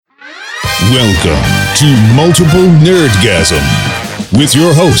Welcome to Multiple Nerdgasm with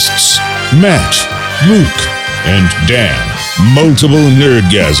your hosts, Matt, Luke, and Dan. Multiple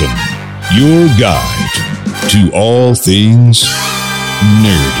Nerdgasm, your guide to all things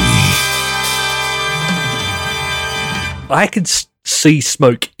nerdy. I can see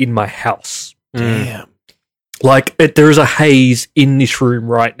smoke in my house. Damn. Like, there is a haze in this room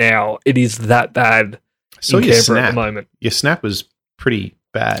right now. It is that bad So in your Canberra at snap, the moment. your snap was pretty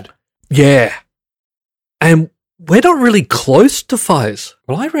bad. Yeah. And we're not really close to fires.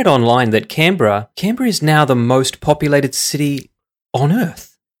 Well, I read online that Canberra is now the most populated city on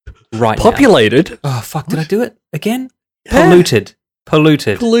Earth right now. Populated? Oh, fuck, did I do it again? Yeah. Polluted.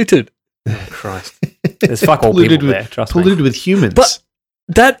 Polluted. Oh, Christ. There's fuck all people there, trust me. Polluted with humans. But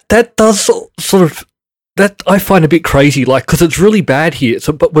that does sort of... That I find a bit crazy, like, because it's really bad here.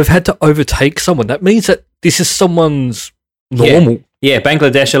 So, but we've had to overtake someone. That means that this is someone's normal. Yeah,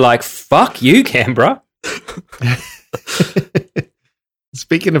 Bangladesh are like, fuck you, Canberra.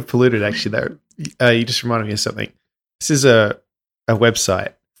 Speaking of polluted, actually, though, you just reminded me of something. This is a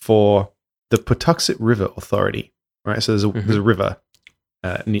website for the Pawtuxet River Authority, right? So there's a river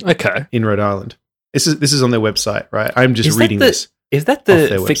Okay. in Rhode Island. This is on their website, right? I'm just reading this. Is that off their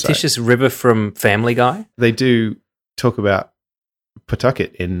the fictitious river from Family Guy? They do talk about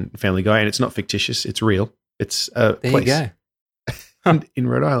Pawtucket in Family Guy, and it's not fictitious; it's real. It's a There place you go. in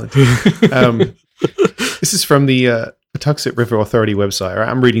Rhode Island. This is from the Pawtuxet River Authority website. Right?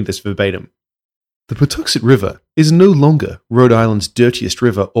 I'm reading this verbatim. The Pawtuxet River is no longer Rhode Island's dirtiest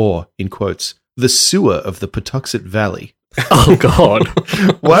river, or, in quotes, the sewer of the Pawtuxet Valley. Oh, God.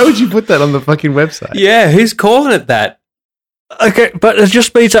 Why would you put that on the fucking website? Yeah, who's calling it that? Okay, but it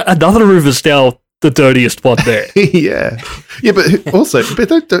just means that another river's now the dirtiest one there. yeah, but also,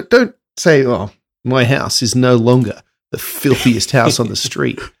 don't say, "Oh, my house is no longer the filthiest house on the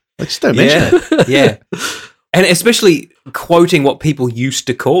street." Like, just don't mention it. Yeah. And especially quoting what people used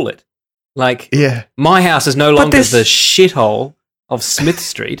to call it. Like, Yeah, my house is no longer this- the shithole of Smith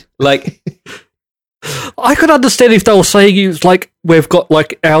Street. Like, I could understand if they were saying it's like we've got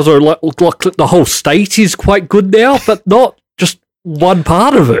like ours are like the whole state is quite good now, but not just one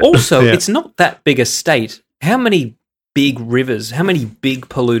part of it. also, Yeah. it's not that big a state. How many big rivers, how many big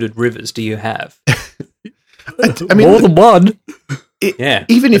polluted rivers do you have? I mean, More than one. Yeah,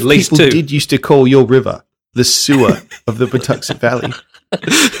 even if at least people two. did used to call your river the sewer of the Pawtuxet Valley,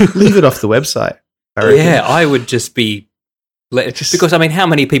 leave it off the website. I reckon. Yeah, I would just be... because, I mean, how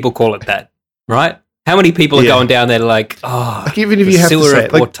many people call it that, right? How many people are Yeah. going down there like, oh, Like, even if the you have to sewer say of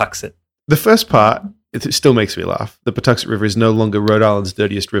it, like, Pawtuxet. the first part, it still makes me laugh. The Pawtuxet River is no longer Rhode Island's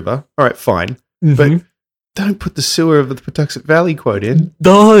dirtiest river. All right, fine. But don't put the sewer of the Pawtuxet Valley quote in.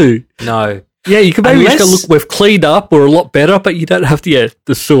 No. No. Yeah, you can maybe just go, Unless- look, we've cleaned up, we're a lot better, but you don't have to,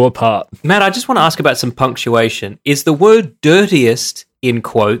 the sewer part. Matt, I just want to ask about some punctuation. Is the word dirtiest in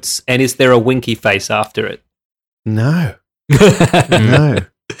quotes, and is there a winky face after it? No. No.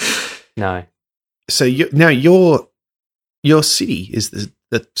 No. So now your city is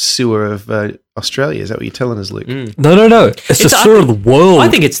the sewer of Australia. Is that what you're telling us, Luke? Mm. No. It's the I sewer of think- the world. I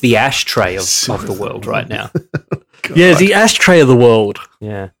think it's the ashtray of Sewer the world right now. yeah, the ashtray of the world.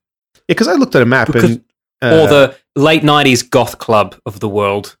 Yeah. Yeah, because I looked at a map Because- and Or the late 90s goth club of the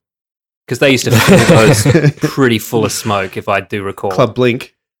world. Because they used to fill those pretty full of smoke, if I do recall. Club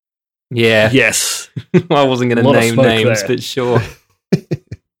Blink. Yeah. Yes. I wasn't going A lot to of name smoke names, there. but sure.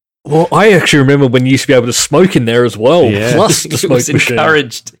 Well, I actually remember when you used to be able to smoke in there as well, Yeah. plus the It smoke was machine.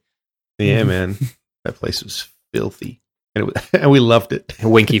 encouraged. Yeah, man, that place was filthy, and we loved it. A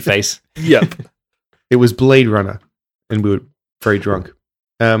winky face. Yep. It was Blade Runner, and we were very drunk.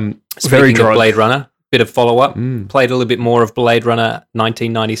 Very Speaking of drunk. Blade Runner, bit of follow-up. Mm. Played a little bit more of Blade Runner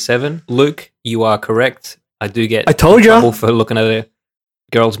 1997. Luke, you are correct. I do get I told in ya. trouble for looking at a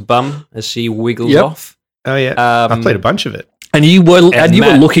girl's bum as she wiggles Yep. off. Oh yeah, I played a bunch of it. And you were And you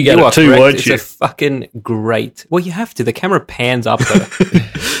Matt, were looking at you it are too, correct. weren't It's you? a fucking great... Well, you have to. The camera pans up her.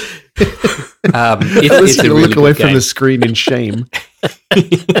 It's a really look away good from game. the screen in shame.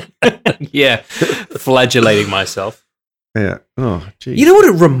 Yeah, flagellating myself. Yeah. Oh, geez. You know what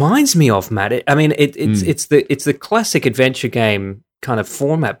it reminds me of, Matt? It's the classic adventure game kind of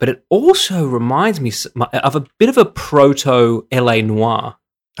format, but it also reminds me of a bit of a proto LA Noire,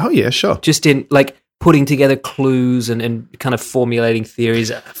 Oh yeah, sure. just in like putting together clues and kind of formulating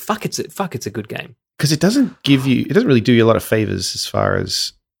theories. It's a good game. Because it doesn't really do you a lot of favors as far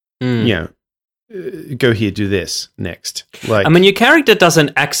as Mm. you know. Go here, do this next. Like, I mean, your character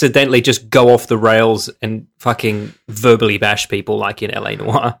doesn't accidentally just go off the rails and fucking verbally bash people like in LA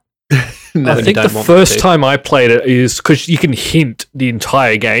Noire. no, I think don't the want first to. time I played it is because you can hint the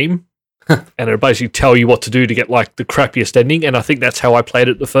entire game. and it'll basically tell you what to do to get like the crappiest ending. And I think that's how I played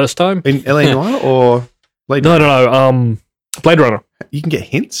it the first time. In LA Noire or Blade Runner? No. Blade Runner. You can get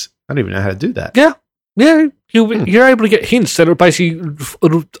hints? I don't even know how to do that. Yeah, you're able to get hints that are basically.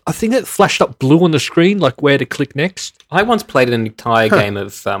 I think it flashed up blue on the screen, like where to click next. I once played an entire game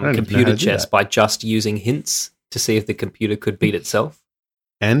of don't even know how computer to do chess that. by just using hints to see if the computer could beat itself.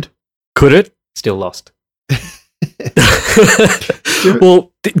 And? Could it? Still lost.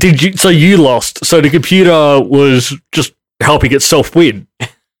 Well, did you? So you lost. So the computer was just helping itself win.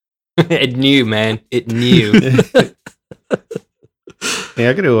 It knew, man. It knew. Yeah,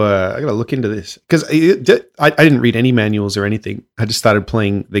 I gotta look into this because I didn't read any manuals or anything. I just started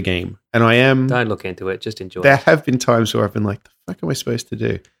playing the game, and I am. Don't look into it. Just enjoy There it. have been times where I've been like, "The fuck am I supposed to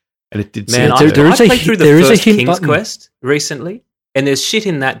do?" And it did. Man, seem I to- there is a played through the there is a first hint King's button. Quest recently, and there's shit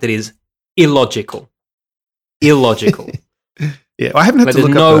in that is illogical. Illogical. Yeah, I haven't had But to there's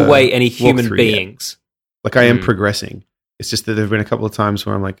look no up way any human walkthrough yet. beings. Like I am Hmm. progressing. It's just that there have been a couple of times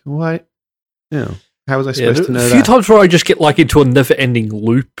where I'm like, "What? How was I Yeah, supposed to know a few that?" times where I just get like into a never-ending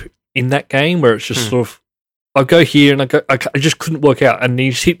loop in that game where it's just sort of. I go here and I just couldn't work out, and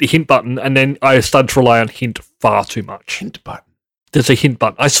you just hit the hint button, and then I started to rely on hint far too much. Hint button. There's a hint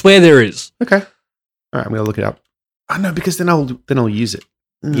button. I swear there is. Okay. All right, I'm gonna look it up. Oh no, because then I'll use it.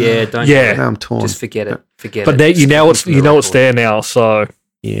 Yeah, don't. Yeah. Now I'm torn. Just forget it. Forget But it. there, Just you know keep it's it it's record. there now, so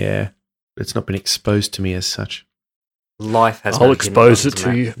Yeah, but it's not been exposed to me as such. Life has. I'll no hidden expose it buttons,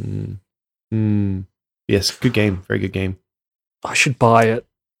 to Matt. you. Yes, good game. Very good game. I should buy it.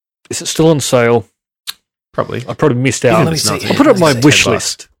 Is it still on sale? Probably I probably missed Even out. if it's not, I'll put it on my it's wish $10.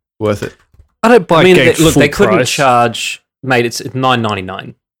 list. worth it. I don't buy I mean, games look, full they couldn't price. charge, mate. It's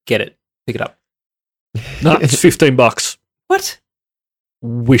 $9.99. Get it. Pick it up. No, it's $15. What?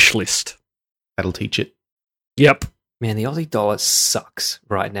 Wish list. That'll teach it. Yep, Man, the Aussie dollar sucks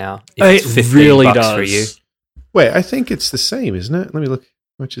right now. it It's 15 really bucks does. for you. Wait, I think it's the same, isn't it? Let me look.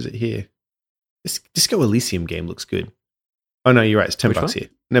 How much is it here? This Disco Elysium game looks good. Oh no, you're right. It's $10 Which one? here.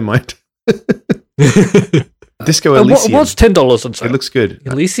 Never mind. And Disco Elysium. what's $10 on sale? It looks good.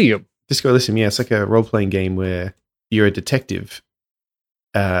 Elysium. Disco Elysium, yeah, it's like a role playing game where you're a detective,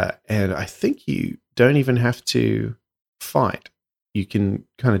 and I think you don't even have to fight. You can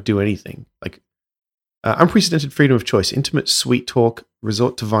kind of do anything, like unprecedented freedom of choice, intimate sweet talk,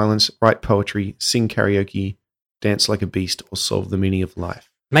 resort to violence, write poetry, sing karaoke, dance like a beast, or solve the meaning of life.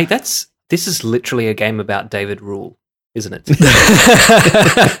 Mate, this is literally a game about David Rule, isn't it?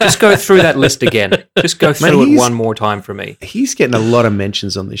 Just go through that list again. Just go through it he's- one more time for me. He's getting a lot of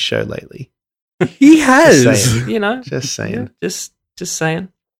mentions on this show lately. He Just has. saying. You know, Just saying. just saying.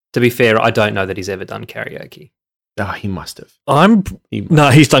 To be fair, I don't know that he's ever done karaoke. Oh, he must have.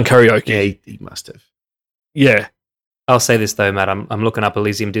 He's done karaoke. Yeah, he must have. Yeah. I'll say this though, Matt. I'm looking up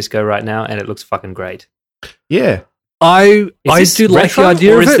Elysium Disco right now, and it looks fucking great. Yeah. I Is do this like retro, the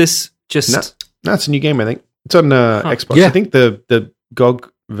idea or of is it. this just? No, it's a new game, I think. It's on Xbox. Yeah. I think the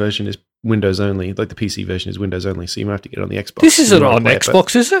GOG version is Windows only, like the PC version is Windows only, so you might have to get it on the Xbox. This isn't You might on play it, but-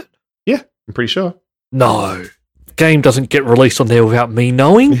 Xbox, is it? Yeah, I'm pretty sure. No. Game doesn't get released on there without me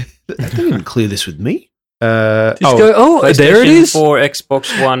knowing. They didn't clear this with me. Just go, there it PlayStation is. 4,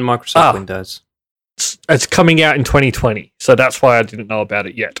 Xbox One, Microsoft Ah. Windows. It's coming out in 2020, so that's why I didn't know about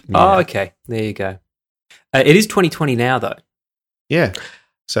it yet. Oh, okay. There you go. It is 2020 now, though. Yeah.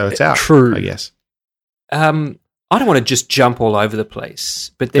 So it's out, True. I guess. I don't want to just jump all over the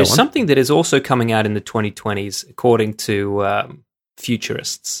place, but there's on. something that is also coming out in the 2020s, according to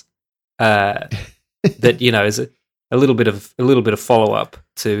futurists, that is a little bit of follow up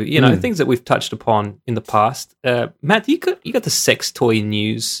to things that we've touched upon in the past. Matt, you got the sex toy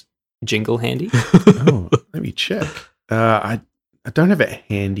news jingle handy? Oh, let me check. I don't have it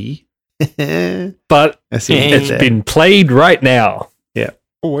handy. But I see what you it's did there. been played right now. Yeah.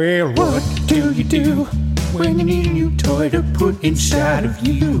 Well, what do you do when you need a new toy to put inside of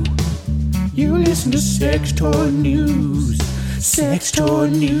you? You listen to Sex Toy News. Sex Toy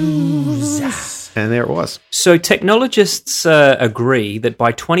News. And there it was. So technologists agree that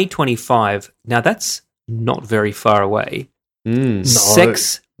by 2025, now that's not very far away, Mm.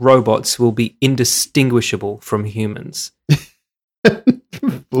 sex robots will be indistinguishable from humans.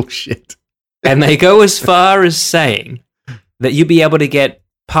 Bullshit. And they go as far as saying that you'll be able to get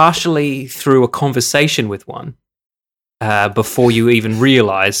partially through a conversation with one before you even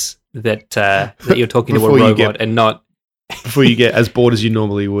realize that you're talking to a Before you robot get- and not, Before you get as bored as you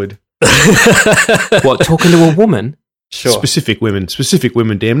normally would. what, talking to a woman? Sure. Specific women,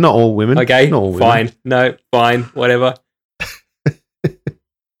 damn. Not all women. Okay, Not all women. fine. No, fine, whatever.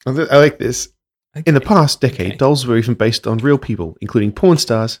 I like this. In the past decade, Okay. dolls were even based on real people, including porn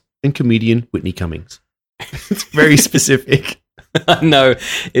stars and comedian Whitney Cummings. It's very specific. I know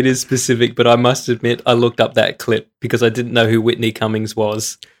it is specific, but I must admit I looked up that clip because I didn't know who Whitney Cummings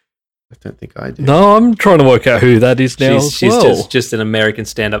was. I don't think I do. No, I'm trying to work out who that is now. She's just an American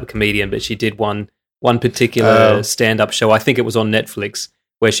stand-up comedian, but she did one particular stand-up show. I think it was on Netflix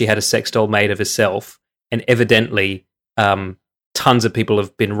where she had a sex doll made of herself, and evidently tons of people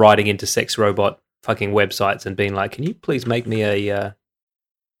have been writing into sex robot fucking websites and being like, "Can you please make me a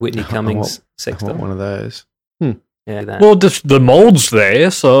Whitney Cummings sex I doll?" want one of those. Yeah, that. Well, the mold's there,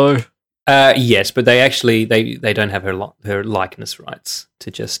 so yes, but they don't have her likeness rights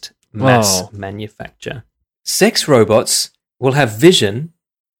to just mass manufacture. Sex robots will have vision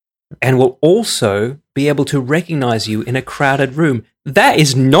and will also be able to recognize you in a crowded room. That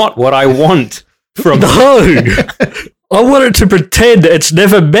is not what I want from. no. I want it to pretend it's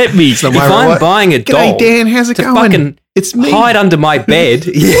never met me. So If I'm buying a doll, G'day, Dan, how's it to going? fucking It's me. hide under my bed.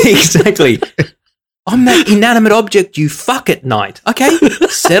 Yeah, exactly. I'm that inanimate object you fuck at night. Okay,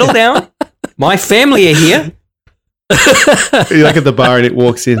 settle down. My family are here. You're like at the bar and it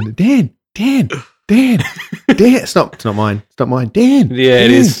walks in. Dan. It's not mine. It's not mine. Dan. Yeah,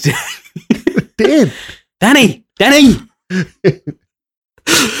 it is. Dan. Danny.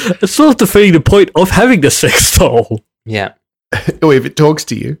 It's sort of defeating the point of having the sex doll. Yeah. Oh, if it talks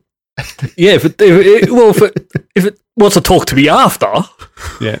to you. Yeah, if it wants to talk to me after.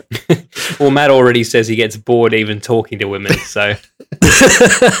 Yeah. Well, Matt already says he gets bored even talking to women, so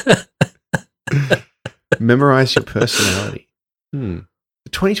Memorize your personality.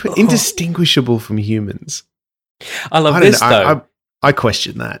 2020 indistinguishable from humans. I love I don't this know. though. I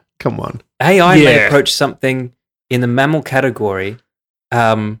question that. Come on. AI may Yeah. approach something in the mammal category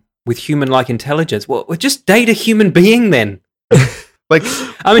with human-like intelligence. Well, just date a human being then. Like,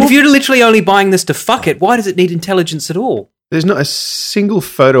 I mean, if you're literally only buying this to fuck it, why does it need intelligence at all? there's not a single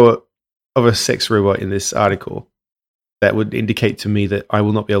photo of a sex robot in this article that would indicate to me that I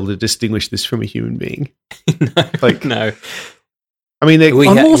will not be able to distinguish this from a human being. No. I mean, We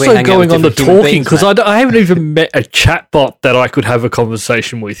I'm hang also out going with on the different human talking beings, because Matt. I haven't even met a chatbot that I could have a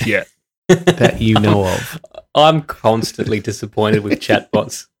conversation with yet. that you know of. I'm constantly disappointed with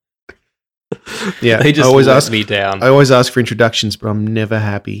chatbots. Yeah, They just I always let ask. me down. I always ask for introductions, but I'm never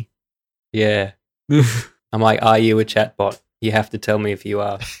happy. Yeah. I'm like, are you a chatbot? You have to tell me if you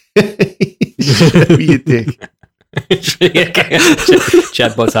are. Show me your dick.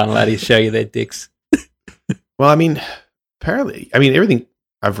 Chatbots aren't allowed to show you their dicks. Well, I mean, apparently, everything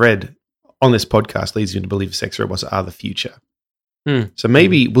I've read on this podcast leads me to believe sex robots are the future. So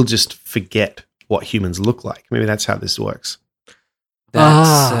maybe we'll just forget what humans look like. Maybe that's how this works.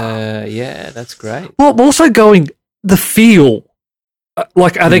 That's great. Well, I'm also going the feel.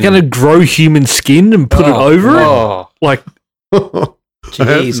 Like, are they going to grow human skin and put it over it? Oh, Like, I hope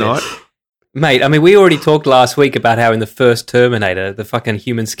Jesus. not. Mate, I mean, we already talked last week about how in the first Terminator, the fucking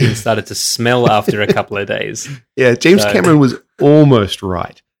human skin started to smell after a couple of days. Yeah, James So- Cameron was almost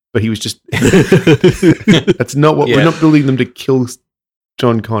right, but he was just. That's not what Yeah. we're not building them to kill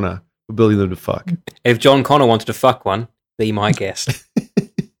John Connor. We're building them to fuck. If John Connor wanted to fuck one, be my guest.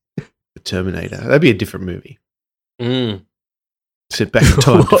 The Terminator. That'd be a different movie. Mm. Sit back in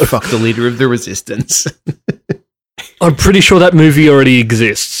time to fuck the leader of the resistance. I'm pretty sure that movie already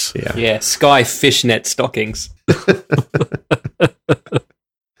exists. Yeah. Yeah, Sky fishnet stockings.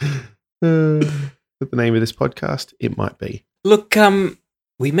 What the name of this podcast? It might be. Look,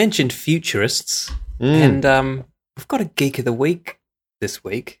 we mentioned futurists, and we've got a Geek of the Week this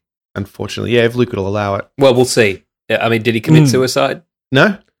week. Unfortunately, yeah, if Luke will allow it. Well, we'll see. I mean, did he commit suicide? No,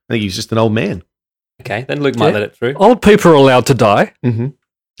 I think he's just an old man. Okay, then Luke might Yeah. let it through. Old people are allowed to die.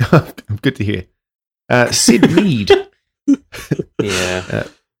 Mm-hmm. Good to hear. Sid Mead, Yeah.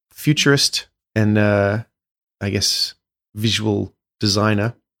 futurist and I guess visual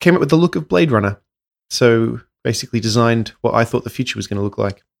designer, came up with the look of Blade Runner. So basically designed what I thought the future was going to look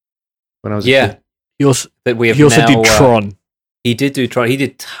like when I was a Yeah. kid. He also, That we have he also now, did Tron. He did do Tron. He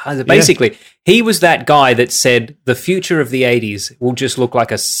did tons. Basically, he was that guy that said the future of the 80s will just look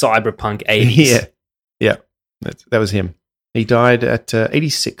like a cyberpunk 80s. Yeah. That was him. He died at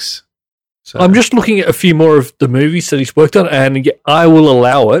 86. So I'm just looking at a few more of the movies that he's worked on, and yeah, I will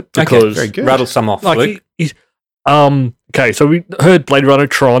allow it because very good. Rattle some off, like Luke. he's okay. So we heard Blade Runner,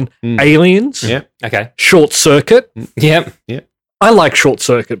 Tron, Aliens, Yeah. Okay. Short Circuit. Yep. I like Short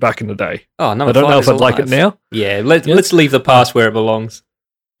Circuit back in the day. Oh, no. I don't know if I'd like it now. Yeah, let's leave the past where it belongs.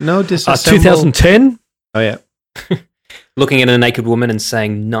 No disassemble. 2010. Oh, yeah. Looking at a naked woman and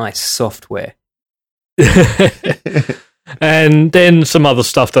saying, nice software. And then some other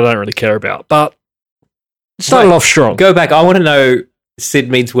stuff that I don't really care about, but it started Wait, off strong. Go back. I want to know Sid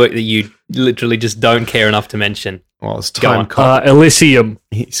Mead's work that you literally just don't care enough to mention? Well, it's Go Time on. Cop. Elysium.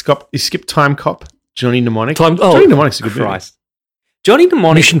 He skipped Time Cop. Johnny Mnemonic. Johnny Mnemonic's a good movie. Christ. Johnny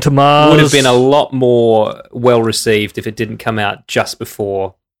Mnemonic Mission to Mars. would have been a lot more well received if it didn't come out just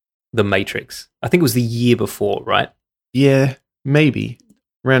before The Matrix. I think it was the year before, right? Yeah, maybe.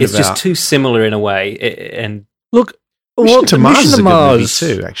 Roundabout. It's just too similar in a way. And Look, Mission to Mars Mission is to a good movie Mars.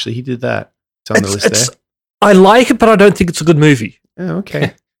 too, actually. He did that. It's on the list there. I like it, but I don't think it's a good movie. Oh,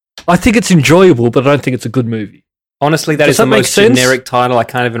 okay. I think it's enjoyable, but I don't think it's a good movie. honestly, that Does is the that make most sense? generic title. I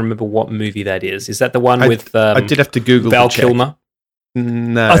can't even remember what movie that is. Is that the one with I did have to Google Val to check. Kilmer?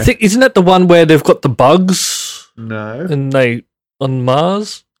 No. I think isn't that the one where they've got the bugs No. and they on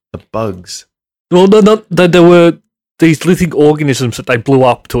Mars? The bugs. Well, no, not there were these living organisms that they blew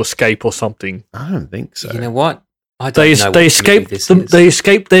up to escape or something. I don't think so. You know what? I don't They know what they movie escaped this them. is. They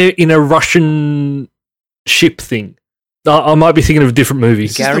escaped there in a Russian ship thing. I might be thinking of a different movie.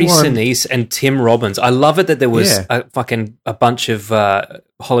 is Gary the one- Sinise and Tim Robbins. I love it that there was Yeah. a bunch of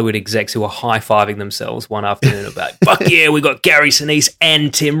Hollywood execs who were high-fiving themselves one afternoon about, fuck yeah, we got Gary Sinise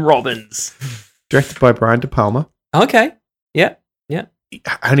and Tim Robbins. Directed by Brian De Palma. Okay. Yeah.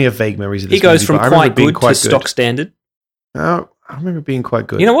 I only have vague memories of this He goes movie, from but I remember quite being good to quite stock standard. Oh, I remember it being quite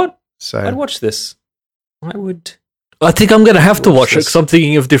good. You know what? So I'd watch this. I would. I think I'm going to have to Watch watch it this. because I'm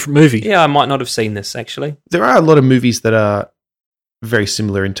thinking of a different movie. Yeah, I might not have seen this, actually. there are a lot of movies that are very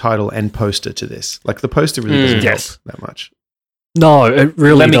similar in title and poster to this. Like the poster really doesn't help Yes. that much. No, it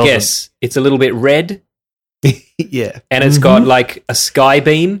really Let me doesn't. guess. It's a little bit red, Yeah. and it's got like a sky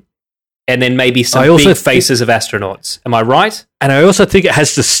beam, and then maybe some I also big think- faces of astronauts. Am I right? And I also think it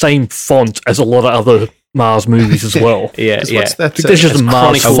has the same font as a lot of other Mars movies as well. Yeah, 'Cause yeah. What's that? I think there's just a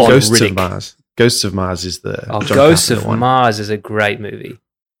Mars Chronicles font. Ghosts Riddick. of Mars. Ghosts of Mars is the Oh, John Ghosts Carpenter of one. Mars is a great movie.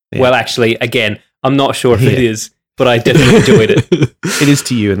 Yeah. Well, actually, again, I'm not sure if it Yeah. is, but I definitely enjoyed it. It is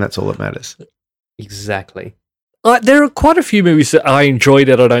to you, and that's all that matters. Exactly. There are quite a few movies that I enjoy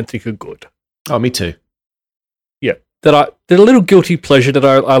that I don't think are good. Oh, me too. Yeah, they're a little guilty pleasure that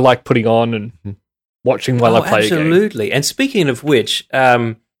I like putting on and watching while I play a game. absolutely. And speaking of which,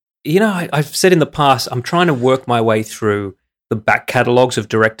 I've said in the past, I'm trying to work my way through the back catalogues of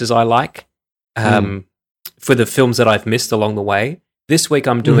directors I like for the films that I've missed along the way. This week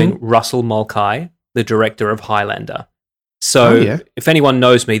I'm doing Russell Mulcahy, the director of Highlander. So Oh, yeah. if anyone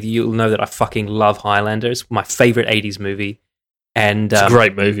knows me, you'll know that I fucking love Highlander. It's my favorite 80s movie. And It's a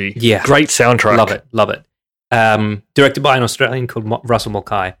great movie. yeah. Great soundtrack. love it. Directed by an Australian called Russell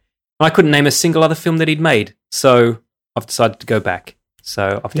Mulcahy. I couldn't name a single other film that he'd made, so I've decided to go back.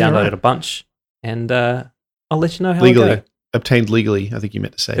 So I've Yeah, downloaded right. a bunch, and I'll let you know how Legally. I go. Obtained legally, I think you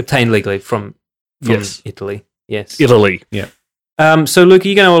meant to say. Obtained legally from Yes. Italy. Yes. Italy. So, Luke, are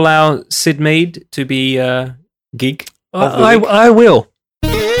you going to allow Sid Mead to be geek? of the week? I will.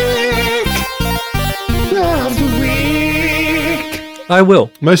 I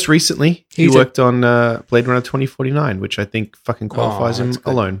will. Most recently, he He's a- worked on Blade Runner 2049, which I think fucking qualifies Oh, him that's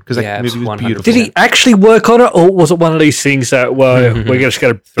good. alone, because Yeah, that movie was 100%. beautiful. Did he actually work on it, or was it one of these things that we're just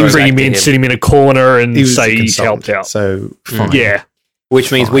going to Throw it bring back him to in, him. sit him in a corner, and He was say a he's consultant, helped out? So fine. Yeah. Which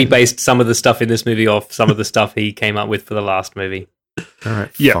means we Fine. based some of the stuff in this movie off some of the stuff he came up with for the last movie. All right.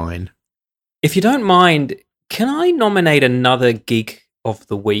 Yeah. Fine. If you don't mind, can I nominate another Geek of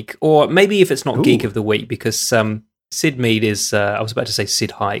the Week? Or maybe if it's not Ooh. Geek of the Week, because Sid Mead is, I was about to say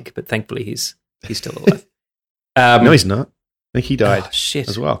Sid Haig, but thankfully he's still alive. No, he's not. I think he died Oh, shit.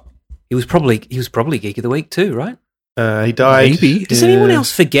 as well. He was probably Geek of the Week too, right? He died. Maybe. Does anyone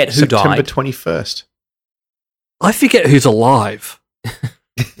else forget who September died? 21st. I forget who's alive.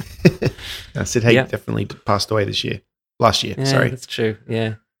 Sid Haig Yeah. definitely passed away last year. Yeah, Sorry. that's true.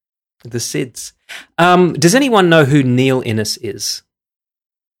 Yeah, the Sids. Does anyone know who Neil Innes is?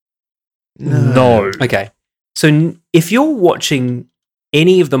 No. Okay. So if you're watching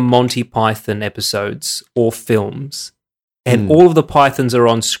any of the Monty Python episodes or films, and all of the Pythons are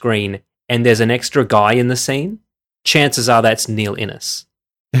on screen, and there's an extra guy in the scene, chances are that's Neil Innes.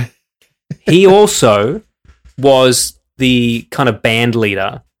 He also was the kind of band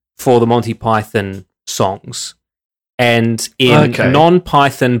leader for the Monty Python songs. And in Okay.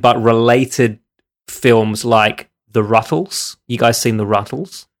 non-Python but related films like The Ruttles, you guys seen The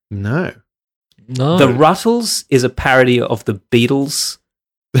Ruttles? No. No. The Ruttles is a parody of the Beatles.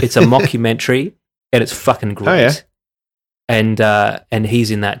 It's a mockumentary, and it's fucking great. Oh, yeah. And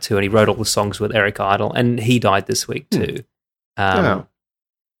he's in that too, and he wrote all the songs with Eric Idle, and he died this week too. Oh.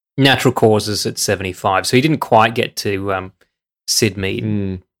 Natural causes at 75, so he didn't quite get to Sid Mead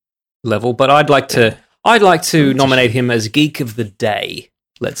Mm. level, but I'd like to nominate him as Geek of the Day.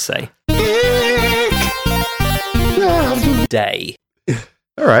 Let's say day.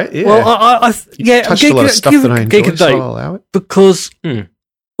 All right. Yeah. Well, I yeah, touched a lot of stuff that I enjoy, so I'll allow it. because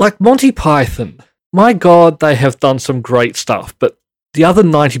like Monty Python, my God, they have done some great stuff, but the other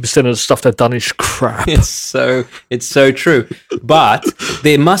 90% of the stuff they've done is crap. It's so true. But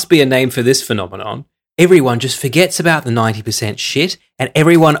there must be a name for this phenomenon. Everyone just forgets about the 90% shit, and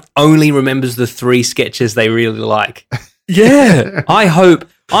everyone only remembers the 3 sketches they really like. Yeah. I hope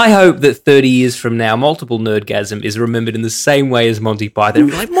that 30 years from now, Multiple Nerdgasm is remembered in the same way as Monty Python.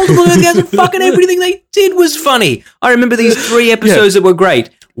 Like, Multiple Nerdgasm, fucking everything they did was funny. I remember these 3 episodes that were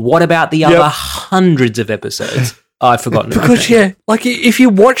great. What about the other hundreds of episodes? I've forgotten. Because, like if you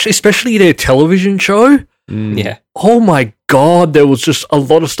watch, especially their television show, oh my God, there was just a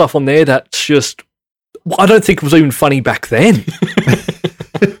lot of stuff on there that's just, I don't think it was even funny back then.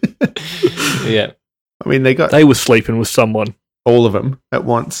 Yeah. I mean, they were sleeping with someone. All of them at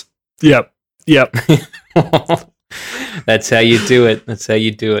once. Yep. That's how you do it.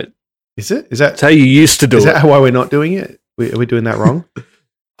 Is it? Is that That's how you used to do it. Is that why we're not doing it? Are we doing that wrong?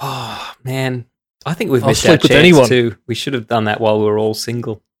 Oh, man. I think we've I'll missed our sleep with chance anyone. too. We should have done that while we were all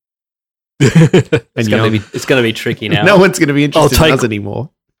single. And It's going to be tricky now. no one's going to be interested in us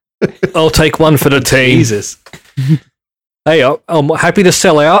anymore. I'll take one for the team. Jesus. Hey, I'm happy to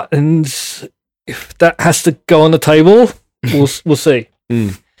sell out, and if that has to go on the table, we'll see.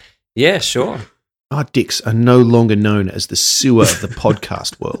 Yeah, sure. Our dicks are no longer known as the sewer of the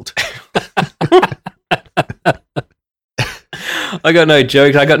podcast world. I got no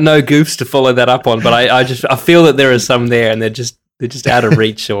jokes. I got no goofs to follow that up on, but I feel that there are some there, and they're just out of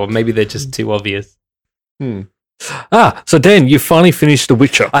reach, or maybe they're just too obvious. So Dan, you finally finished The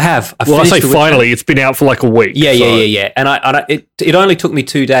Witcher. I have. I say finally. It's been out for like a week. Yeah. And it only took me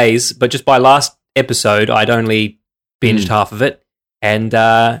 2 days, but just by last episode, I'd only binged half of it, and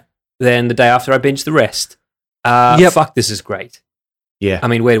then the day after, I binged the rest. Fuck, this is great. Yeah. I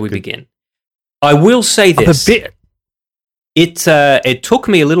mean, where do we begin? I will say this. It took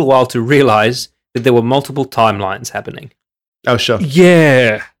me a little while to realize that there were multiple timelines happening. Oh, sure.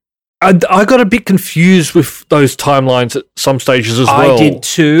 Yeah. I got a bit confused with those timelines at some stages as well. I did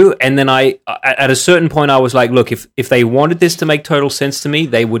too, and then at a certain point I was like, look, if they wanted this to make total sense to me,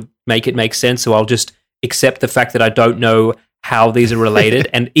 they would make it make sense, so I'll just accept the fact that I don't know how these are related.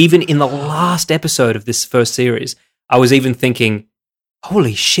 And even in the last episode of this first series, I was even thinking,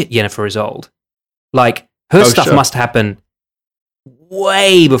 holy shit, Yennefer is old. Like, her stuff must happen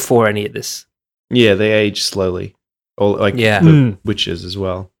way before any of this. Yeah, they age slowly. Or like the witches as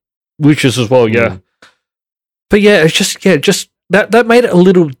well. Witches as well, yeah. But yeah, it's just that made it a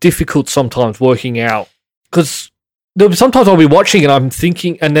little difficult sometimes working out, because sometimes I'll be watching and I'm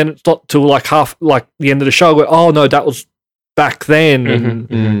thinking, and then it's not till like the end of the show where, oh no, that was back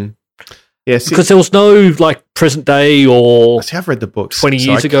then. Yeah, because there was no like present day or. See, I've read the books 20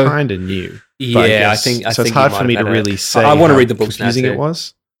 years ago. I kind of knew. Yeah, I think so. It's hard for me to really say. I want to read the books now. Confusing it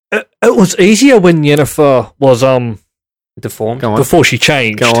was. It was easier when Yennefer was deformed. Go on. Before she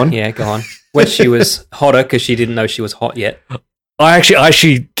changed. Go on. Yeah, go on. When she was hotter because she didn't know she was hot yet. I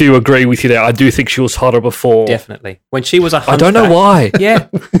actually do agree with you there. I do think she was hotter before. Definitely. When she was a hunchback. I don't know why. Yeah.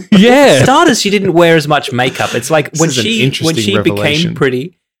 Yeah. Starters, she didn't wear as much makeup. It's like when she became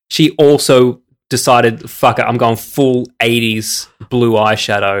pretty, she also decided, fuck it, I'm going full 80s blue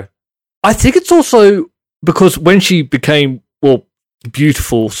eyeshadow. I think it's also because when she became,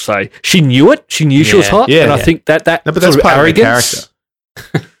 beautiful, say, she knew it. She knew she was hot. Yeah, and I think that no, but that's part arrogance. Of the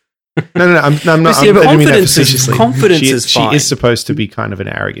character. No, I'm not. Yeah, but I mean that confidence facetiously. is fine. She is supposed to be kind of an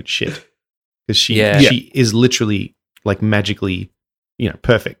arrogant shit because she is literally like magically,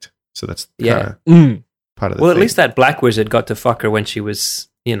 perfect. So that's part of the Well, at thing. least that black wizard got to fuck her when she was,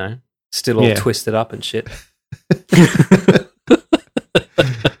 still all twisted up and shit.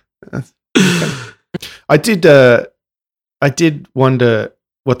 I did wonder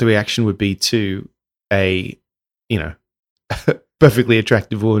what the reaction would be to a, perfectly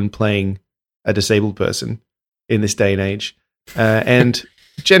attractive woman playing a disabled person in this day and age. And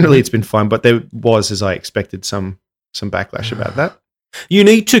generally it's been fine, but there was, as I expected, some backlash about that. You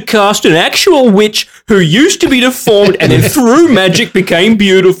need to cast an actual witch who used to be deformed and then through magic became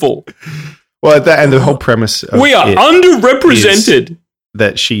beautiful. Well, and the whole premise of we are it underrepresented. is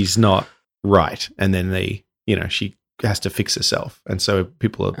that she's not right, and then she has to fix herself, and so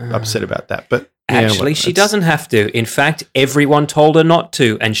people are upset about that. But actually, she doesn't have to. In fact, everyone told her not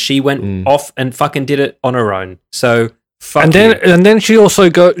to, and she went off and fucking did it on her own. So fuck you. And then she also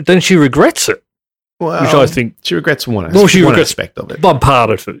she regrets it. Well, which I think she regrets one regrets aspect of it. One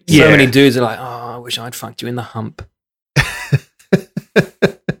part of it. So many dudes are like, "Oh, I wish I'd fucked you in the hump."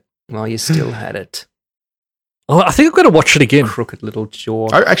 Well, you still had it. Oh, I think I've got to watch it again. Crooked little jaw.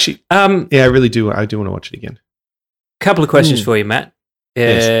 I actually, yeah, I really do. I do want to watch it again. Couple of questions for you, Matt,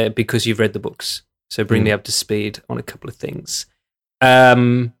 Yes. because you've read the books. So bring me up to speed on a couple of things.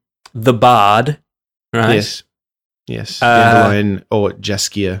 The Bard, right? Yes. Dandelion or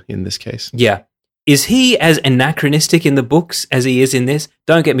Jaskier in this case. Yeah. Is he as anachronistic in the books as he is in this?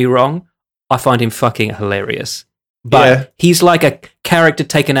 Don't get me wrong. I find him fucking hilarious. But he's like a character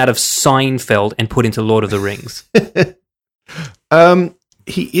taken out of Seinfeld and put into Lord of the Rings.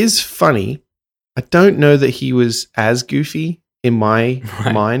 He is funny. I don't know that he was as goofy in my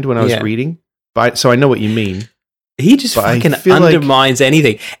mind when I was reading, so I know what you mean. He just fucking undermines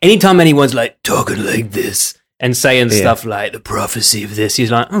anything. Anytime anyone's like talking like this and saying stuff like the prophecy of this,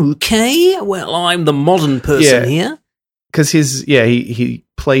 he's like, okay, well, I'm the modern person here. Because he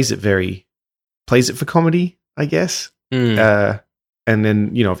plays it for comedy, I guess. And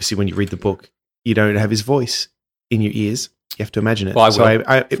then, obviously when you read the book, you don't have his voice in your ears. You have to imagine it. Well,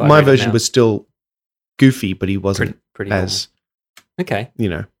 my version was still goofy, but he wasn't pretty as,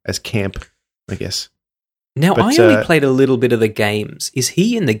 normal. as camp, I guess. Now, I only played a little bit of the games. Is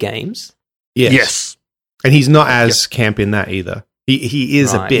he in the games? Yes. And he's not as camp in that either. He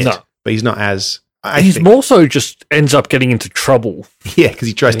is a bit, but he's not as... He's more so just ends up getting into trouble. Yeah, because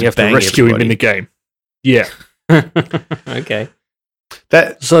he tries to bang rescue everybody. him in the game. Yeah. Okay.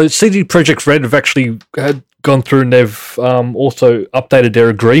 So CD Projekt Red have actually gone through and they've also updated their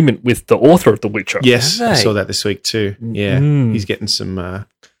agreement with the author of The Witcher. Yes, I saw that this week too. Yeah, he's getting some...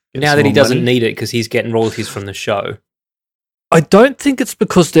 now that he doesn't need it because he's getting royalties from the show. I don't think it's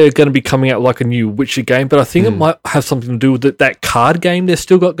because they're going to be coming out like a new Witcher game, but I think it might have something to do with that card game they've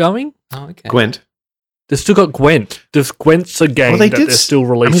still got going. Oh, okay. Gwent. They've still got Gwent. Gwent's a game that they're still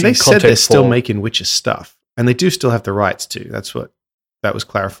releasing they content said they're still for. making Witcher stuff, and they do still have the rights to. That was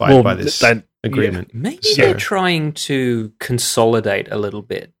clarified by this agreement. Maybe they're trying to consolidate a little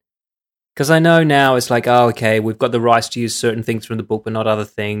bit. Because I know now it's like, we've got the rights to use certain things from the book, but not other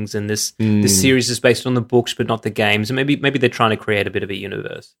things, and this series is based on the books, but not the games. And maybe they're trying to create a bit of a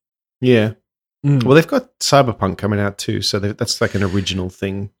universe. Yeah. Well, they've got Cyberpunk coming out too, so that's like an original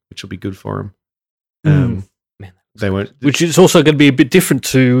thing, which will be good for them. They won't, which is also going to be a bit different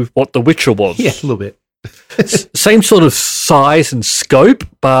to what The Witcher was. Yeah, a little bit. Same sort of size and scope,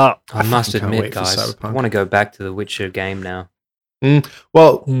 but I must admit, guys, I want to go back to the Witcher game now.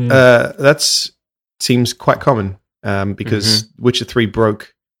 Well, that seems quite common because Witcher 3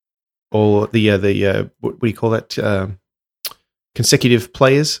 broke all the what do you call that? Consecutive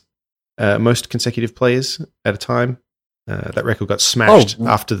players, most consecutive players at a time. That record got smashed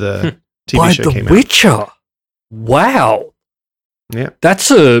after the TV show came out. By The Witcher. Wow. Yeah,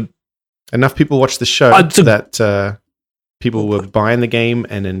 that's enough people watched the show that people were buying the game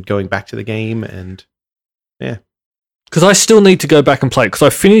and then going back to the game and because I still need to go back and play it because I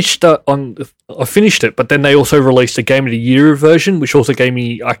finished it, but then they also released a Game of the Year version, which also gave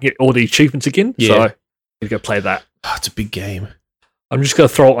me I can get all the achievements again. Yeah. So I need to go play that. Oh, it's a big game. I'm just going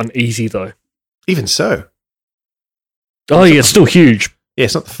to throw it on easy though. Even so. Oh yeah, it's still huge. Yeah,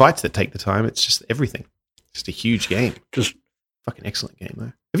 it's not the fights that take the time; it's just everything. Just a huge game. Just fucking excellent game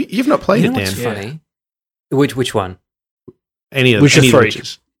though. You've not played it, Dan? What's funny? Which one? Any of Witcher 3.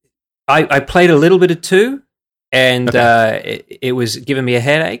 Witches. I played a little bit of 2. And it was giving me a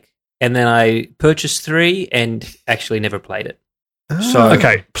headache. And then I purchased 3 and actually never played it. So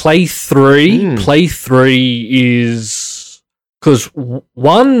play 3. Play 3 is because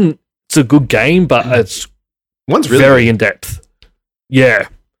 1 it's a good game, but it's one's really very in depth. Yeah.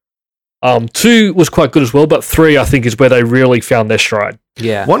 2 was quite good as well, but 3 I think is where they really found their stride.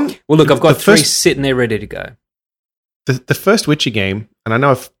 Yeah. Well, look, I've got 3 sitting there ready to go. The first Witcher game, and I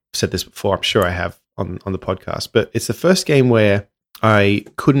know I've said this before. I'm sure I have. On the podcast, but it's the first game where I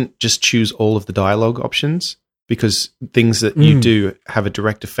couldn't just choose all of the dialogue options because things that you do have a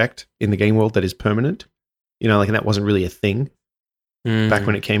direct effect in the game world that is permanent. And that wasn't really a thing back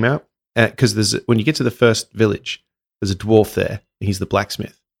when it came out. Because when you get to the first village, there's a dwarf there. And he's the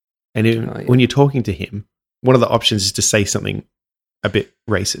blacksmith, and when you're talking to him, one of the options is to say something a bit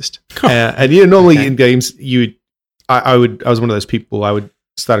racist. And normally in games, I was one of those people. I would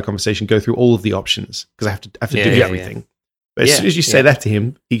start a conversation, go through all of the options because I have to do everything. Yeah. But as soon as you say that to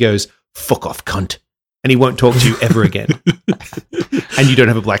him, he goes, "Fuck off, cunt," and he won't talk to you ever again. And you don't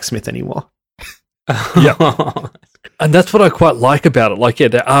have a blacksmith anymore. Yeah, and that's what I quite like about it. Like,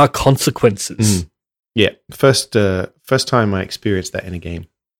 there are consequences. Yeah, first time I experienced that in a game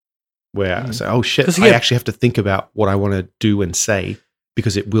where I say, "Oh shit!" I actually have to think about what I want to do and say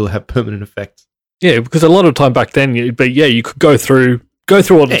because it will have permanent effects. Yeah, because a lot of time back then, you could go go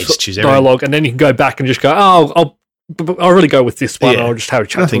through all Yeah, the just choose everything. dialogue, and then you can go back and just go, I'll really go with this one. Yeah. I'll just have a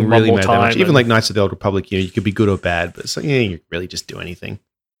chat to Nothing them really one more mattered that time. much. Even like Knights of the Old Republic, you could be good or bad, but it's like, you really just do anything.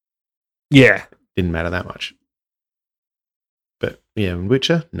 yeah. Didn't matter that much. But yeah, in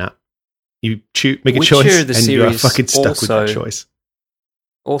Witcher, nah. You make a Witcher, choice, the and you are series, fucking stuck with that also- choice.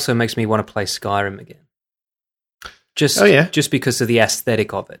 Also makes me want to play Skyrim again. Just because of the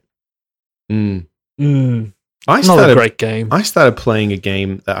aesthetic of it. Mm. Mm, I not a great game. I started playing a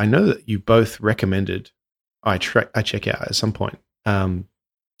game that I know that you both recommended. I check out at some point.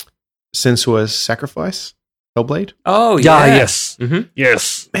 Sensua's Sacrifice, Hellblade. Oh, yeah, yeah. yes. Mhm.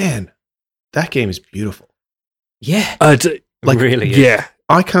 Yes. Man, that game is beautiful. Yeah. Like, really is. yeah.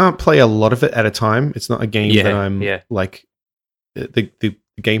 I can't play a lot of it at a time. It's not a game that I'm like the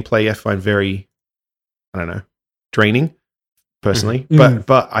gameplay I find very, I don't know, draining personally. Mm.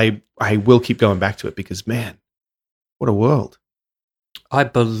 But I will keep going back to it because, man, what a world. I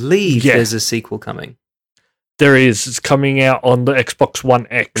believe Yeah. there's a sequel coming. There is. It's coming out on the Xbox One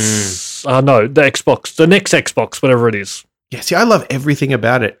X. No, the next Xbox, whatever it is. Yeah, see, I love everything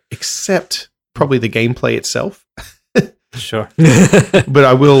about it except probably the gameplay itself. Sure. But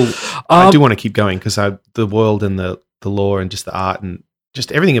I will. I do want to keep going because the world and the lore and just the art and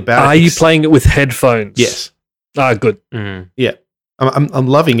just everything about it. Are you playing it with headphones? Yes. Ah, good. Mm. Yeah. I'm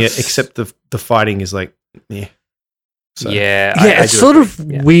loving it, except the fighting is like, yeah. So, Yeah. Yeah, I it's do sort agree.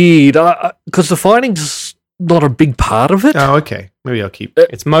 of Yeah. weird because the fighting's not a big part of it. Oh, okay. Maybe I'll keep.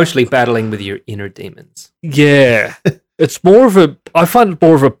 It's mostly battling with your inner demons. Yeah. It's more of I find it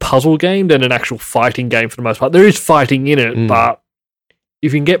more of a puzzle game than an actual fighting game for the most part. There is fighting in it, but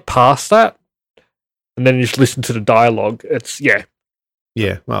if you can get past that and then you just listen to the dialogue, Yeah.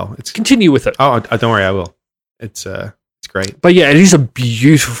 Well, it's. continue with it. Oh, don't worry. I will. It's great. But yeah, it is a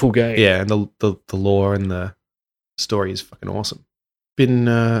beautiful game. Yeah, and the lore and the story is fucking awesome. Been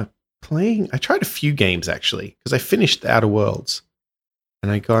playing. I tried a few games actually because I finished Outer Worlds,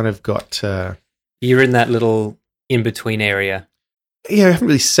 and I kind of got. You're in that little in-between area. Yeah, I haven't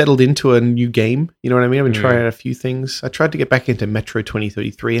really settled into a new game. You know what I mean? I've been trying out a few things. I tried to get back into Metro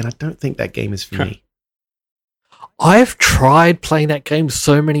 2033, and I don't think that game is for me. I've tried playing that game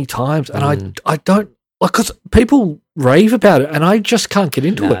so many times, and I don't like because people rave about it, and I just can't get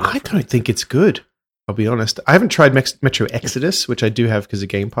into No. it. I don't think it's good. I'll be honest. I haven't tried Metro Exodus, which I do have because of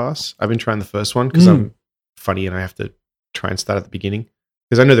Game Pass. I've been trying the first one because I'm funny and I have to try and start at the beginning.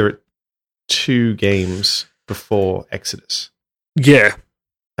 Because I know there are 2 games before Exodus. Yeah,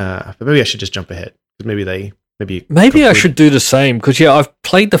 But maybe I should just jump ahead. Because maybe I should do the same because I've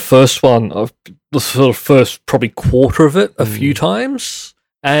played the first one of the sort of first probably quarter of it a few times,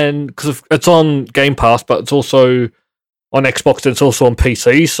 and because it's on Game Pass, but it's also on Xbox and it's also on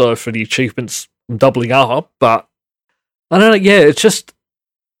PC. So for the achievements, I'm doubling up. But I don't know. Yeah, it's just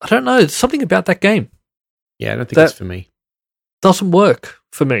I don't know. It's something about that game Yeah, I don't think that- it's for me. doesn't work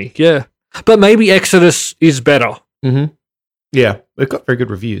for me. Yeah, but maybe Exodus is better. Mm-hmm. Yeah, it got very good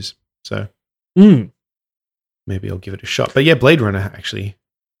reviews. So maybe I'll give it a shot. But yeah, Blade Runner, actually.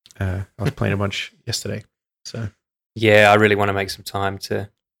 I was playing a bunch yesterday. So Yeah, I really want to make some time to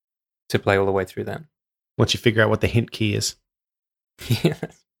play all the way through that. once you figure out what the hint key is.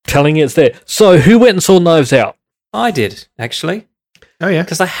 Telling it's there. So who went and saw Knives Out? I did, actually, Oh, yeah.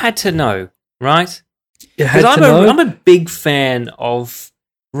 because I had to know, right? You had Because to know. I'm a big fan of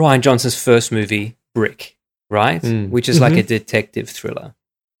Rian Johnson's first movie, Brick, right? Which is like a detective thriller.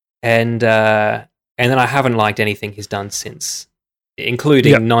 And then I haven't liked anything he's done since,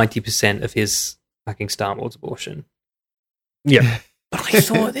 including 90% of his fucking Star Wars abortion. Yeah. But I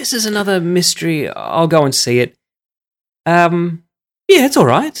thought, this is another mystery. I'll go and see it. Yeah, it's all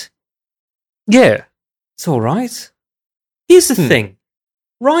right. Yeah. It's all right. Here's the thing.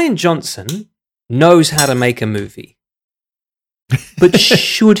 Rian Johnson knows how to make a movie. But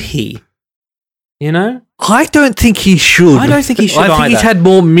should he? You know? I don't think he should. I don't think he should I think he's either. had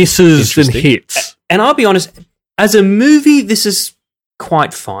more misses than Interesting. hits. And I'll be honest, as a movie, this is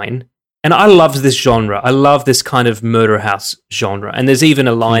quite fine. And I love this genre. I love this kind of murder house genre. And there's even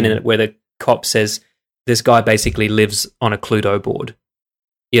a line in it where the cop says this guy basically lives on a Cluedo board.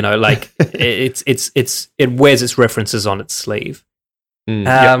 You know, like it wears its references on its sleeve.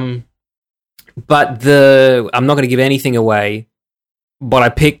 But I'm not going to give anything away. But I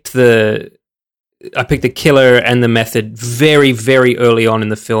picked the killer and the method very, very early on in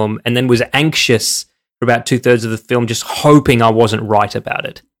the film, and then was anxious for about 2/3 of the film, just hoping I wasn't right about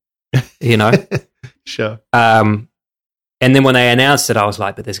it. You know? Sure. And then when they announced it, I was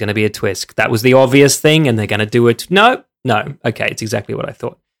like, but there's going to be a twist. That was the obvious thing, and they're going to do it. No. Okay, it's exactly what I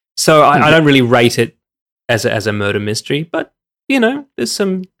thought. So I don't really rate it as a murder mystery, but there's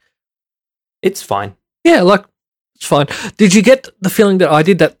some. It's fine. Yeah, like it's fine. Did you get the feeling that I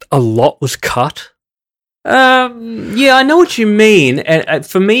did that a lot was cut? Yeah, I know what you mean. And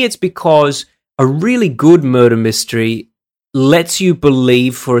for me, it's because a really good murder mystery lets you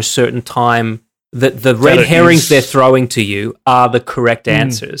believe for a certain time that the red herrings they're throwing to you are the correct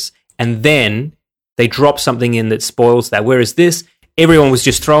answers. And then they drop something in that spoils that. Whereas this, everyone was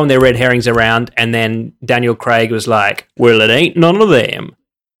just throwing their red herrings around, and then Daniel Craig was like, well, it ain't none of them.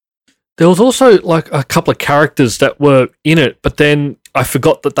 There was also like a couple of characters that were in it, but then I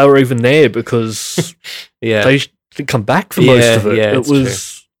forgot that they were even there because they didn't come back for most of it. Yeah, it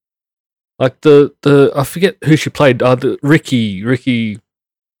was like the I forget who she played. The Ricky,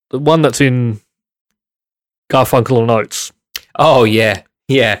 the one that's in Garfunkel and Oates. Oh yeah.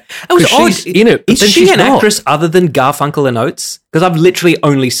 It was she's in it. Is she an actress other than Garfunkel and Oates? Because I've literally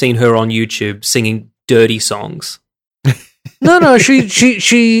only seen her on YouTube singing dirty songs. No,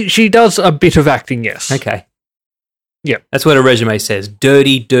 she does a bit of acting, yes. Okay. Yeah. That's what a resume says.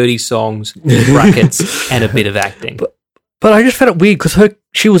 Dirty songs, brackets, and a bit of acting. But I just found it weird because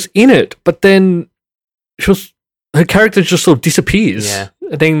she was in it, but then her character just sort of disappears. Yeah.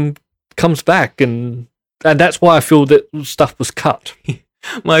 And then comes back, and that's why I feel that stuff was cut.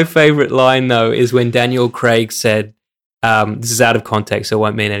 My favourite line, though, is when Daniel Craig said, this is out of context, so it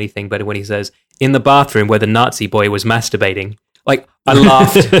won't mean anything, but when he says, in the bathroom where the Nazi boy was masturbating, like, I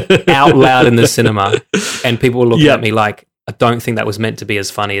laughed out loud in the cinema, and people were looking at me like, I don't think that was meant to be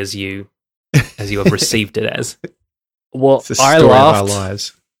as funny as you have received it as. Well, It's the story of our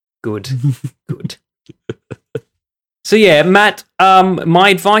lives. Good. So yeah, Matt, my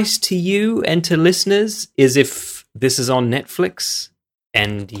advice to you and to listeners is if this is on Netflix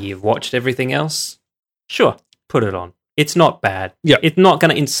and you've watched everything else, sure, put it on. It's not bad. Yeah. It's not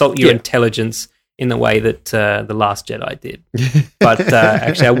going to insult your intelligence in the way that The Last Jedi did. But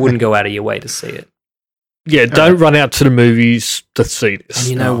actually, I wouldn't go out of your way to see it. Yeah, don't run out to the movies to see this. And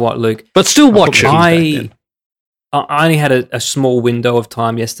you know what, Luke? But still watch it. I only had a small window of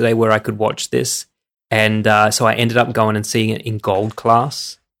time yesterday where I could watch this. And so I ended up going and seeing it in gold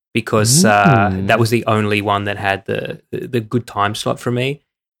class because that was the only one that had the good time slot for me.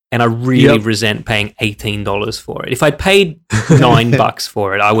 And I really resent paying $18 for it. If I paid $9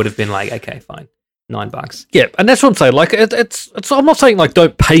 for it, I would have been like, okay, fine, $9. Yeah, and that's what I'm saying. Like, it's. I'm not saying like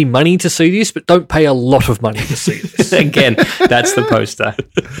don't pay money to see this, but don't pay a lot of money to see this. Again, that's the poster.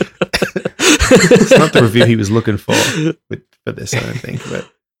 It's not the review he was looking for this, I don't think.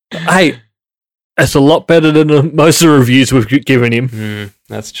 But hey, it's a lot better than most of the reviews we've given him.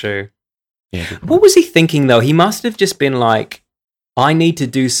 That's true. yeah, What was he thinking, though? He must have just been like, I need to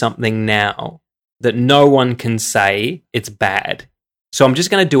do something now that no one can say it's bad. So I'm just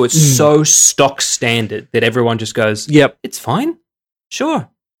going to do it so stock standard that everyone just goes, Yep. it's fine. Sure.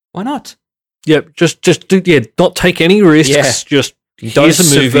 Why not? Yep. Just do, not take any risks. Yeah. Just Don't here's a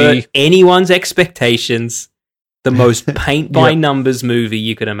subvert movie. anyone's expectations. The most paint by numbers movie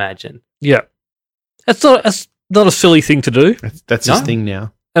you could imagine. Yeah. That's not a silly thing to do. that's No. his thing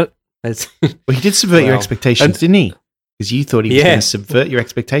now. It's, Well, he did subvert your Well, expectations, didn't he? Because you thought he was Yeah. going to subvert your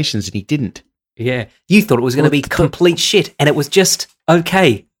expectations, and he didn't. yeah. You thought it was going to be complete shit, and it was just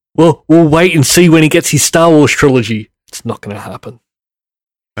okay. Well, we'll wait and see when he gets his Star Wars trilogy. It's not going to happen.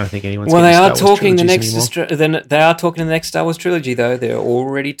 I don't think anyone's. Well, getting they are Star Wars talking the trilogies next. anymore. They are talking the next Star Wars trilogy, though. They're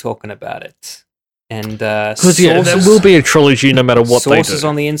already talking about it, and Because there will be a trilogy no matter what they sources do.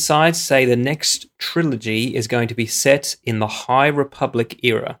 on the inside say the next trilogy is going to be set in the High Republic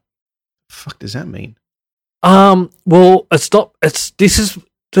era. Fuck does that mean? Well, it's not.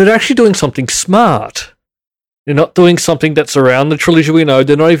 They're actually doing something smart. They're not doing something that's around the trilogy we know.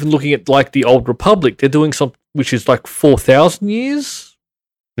 They're not even looking at like the Old Republic. They're doing something which is like 4,000 years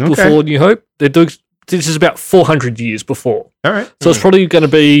before New Hope. They're doing this is about 400 years before. All right. So it's probably going to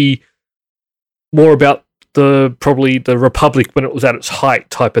be more about probably the Republic when it was at its height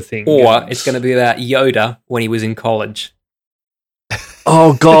type of thing. Or it's going to be about Yoda when he was in college.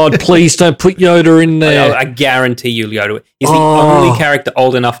 Oh God! Please don't put Yoda in there. I guarantee you, Yoda. He's the only character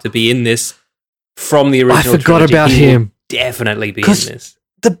old enough to be in this from the original. I forgot trilogy. about He will him. Definitely be in 'Cause this.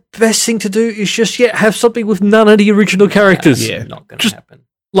 The best thing to do is just have something with none of the original characters. Yeah. Not going to Just- happen.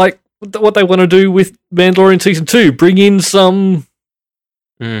 Like what they want to do with Mandalorian season 2, bring in some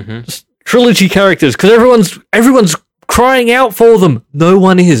Mm-hmm. trilogy characters because everyone's crying out for them. No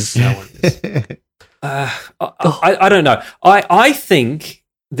one is. No one is. I don't know. I think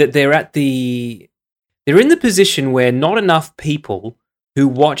that they're in the position where not enough people who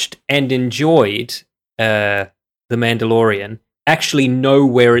watched and enjoyed The Mandalorian actually know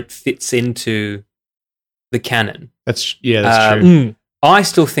where it fits into the canon. That's true. I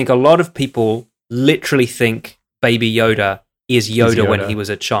still think a lot of people literally think Baby Yoda is Yoda when he was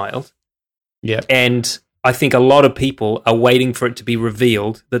a child. Yeah. And I think a lot of people are waiting for it to be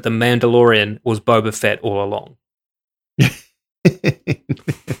revealed that the Mandalorian was Boba Fett all along.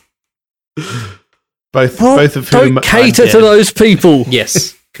 both of whom don't cater to those people.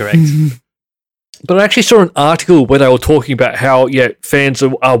 Yes, correct. But I actually saw an article where they were talking about how fans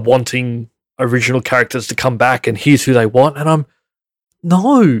are wanting original characters to come back, and here's who they want. And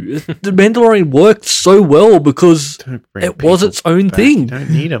the Mandalorian worked so well because it was its own thing. You don't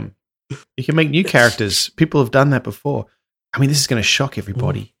need them. You can make new characters. People have done that before. I mean, this is going to shock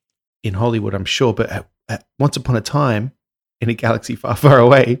everybody in Hollywood, I'm sure. But at once upon a time, in a galaxy far, far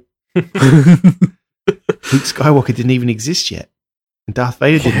away, Luke Skywalker didn't even exist yet. And Darth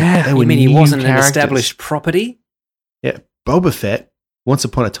Vader didn't. They were you mean he new wasn't characters. an established property? Yeah. Boba Fett, once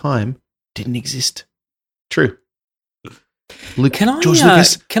upon a time, didn't exist. True. Luke, George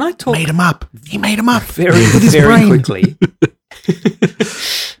Lucas can I talk made him up. He made him up. very, very quickly.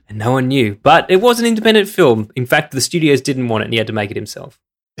 And no one knew. But it was an independent film. In fact, the studios didn't want it and he had to make it himself.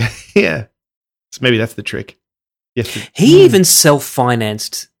 Yeah. So maybe that's the trick. He even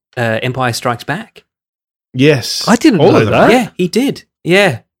self-financed Empire Strikes Back. Yes. I didn't know that. Yeah, he did.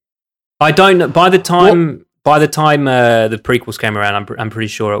 Yeah. I don't know. By the time the prequels came around, I'm pretty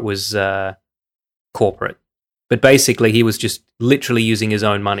sure it was corporate. But basically, he was just literally using his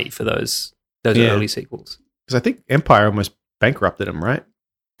own money for those early sequels. Because I think Empire almost bankrupted him, right?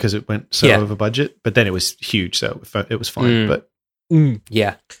 Because it went so over budget. But then it was huge, so it was fine. But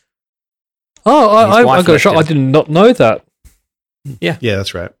yeah. Oh, I got a shot. I did not know that. Yeah,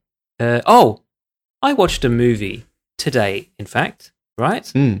 that's right. I watched a movie today, in fact, right?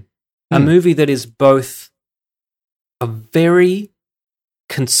 A Mm. movie that is both a very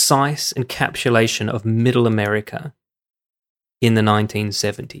concise encapsulation of middle America in the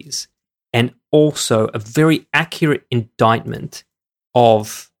 1970s and also a very accurate indictment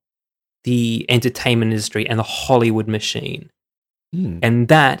of the entertainment industry and the Hollywood machine. And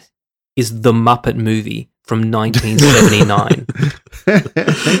that is The Muppet Movie from 1979,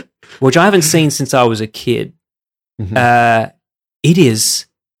 which I haven't seen since I was a kid. Mhm. It is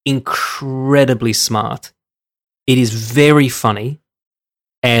incredibly smart. It is very funny.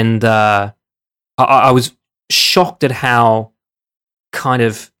 And I was shocked at how kind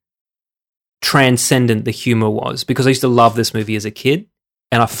of transcendent the humor was because I used to love this movie as a kid.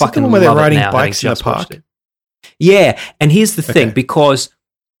 And I fucking where they're love it riding now. bikes in the having just watched park? it. Yeah, and here's the thing, Okay. because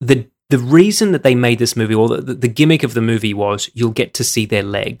the reason that they made this movie, or the gimmick of the movie was you'll get to see their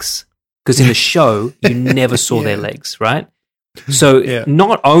legs. Because in the show, you never saw their legs, right? So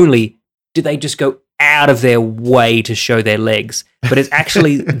not only did they just go out of their way to show their legs, but it's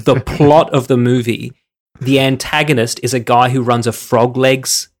actually the plot of the movie. The antagonist is a guy who runs a frog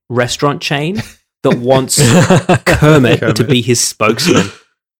legs restaurant chain that wants Kermit to be his spokesman.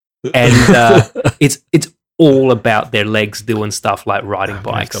 And it's all about their legs doing stuff like riding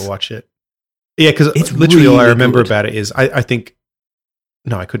bikes. I have to watch it. Yeah, because It's literally all I really remember good. about it is I think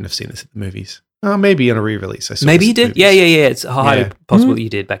no, I couldn't have seen this at the movies. Maybe on a re-release. I saw Maybe this you at the did. movies. Yeah. It's highly possible that you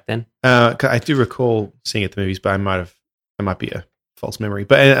did back then. 'Cause I do recall seeing it at the movies, but that might be a false memory.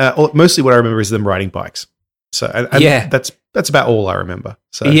 But mostly what I remember is them riding bikes. So and that's about all I remember.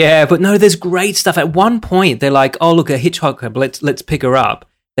 So Yeah, but no, there's great stuff. At one point, they're like, "Oh, look, a hitchhiker. Let's pick her up."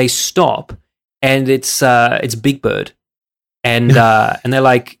 They stop, and it's Big Bird, and and they're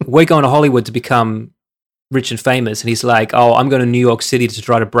like, "We're going to Hollywood to become rich and famous," and he's like, "Oh, I'm going to New York City to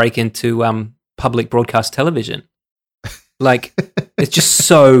try to break into public broadcast television." Like, it's just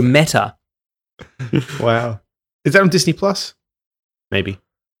so meta. Wow. Is that on Disney Plus? Maybe.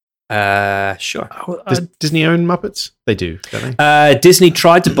 Sure. Does Disney own Muppets? They do, don't they? Disney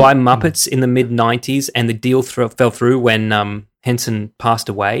tried to buy Muppets in the mid '90s, and the deal fell through when Henson passed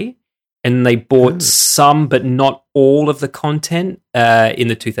away. And they bought some, but not all of the content in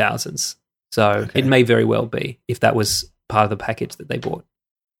the 2000s. So it may very well be if that was part of the package that they bought.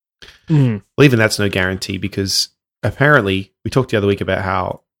 Well, even that's no guarantee because apparently we talked the other week about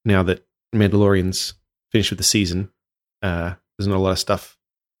how now that Mandalorian's finished with the season, there's not a lot of stuff.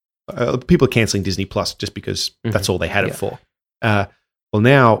 People are canceling Disney Plus just because that's all they had it for. Well,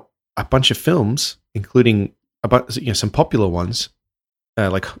 now a bunch of films, including some popular ones,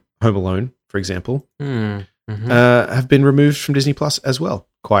 like Home Alone, for example, have been removed from Disney Plus as well.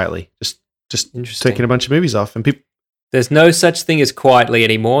 Quietly, just taking a bunch of movies off, and people. There's no such thing as quietly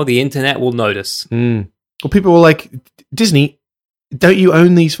anymore. The internet will notice. Well, people were like, Disney, don't you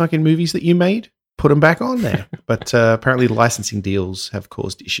own these fucking movies that you made? Put them back on there. But apparently licensing deals have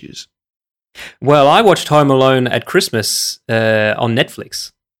caused issues. Well, I watched Home Alone at Christmas on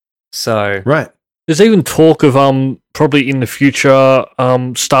Netflix. So Right. There's even talk of probably in the future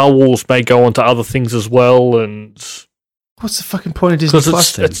Star Wars may go on to other things as well, and What's the fucking point of Disney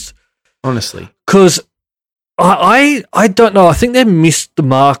Plus then? Honestly. Because I don't know. I think they missed the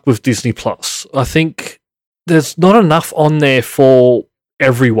mark with Disney Plus. I think there's not enough on there for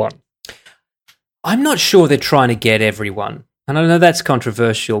everyone. I'm not sure they're trying to get everyone. And I know that's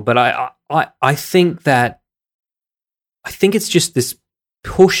controversial, but I think it's just this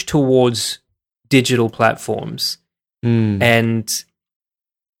push towards digital platforms. And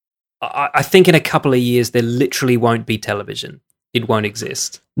I think in a couple of years there literally won't be television. It won't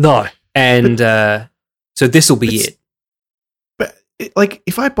exist. No. And so this will be it. But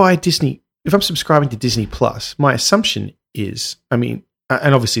if I buy Disney, if I'm subscribing to Disney Plus, my assumption is, I mean,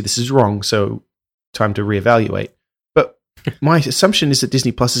 and obviously this is wrong, so time to reevaluate. But my assumption is that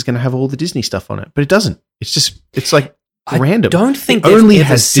Disney Plus is going to have all the Disney stuff on it, but it doesn't. It's like random. I don't think it only they've ever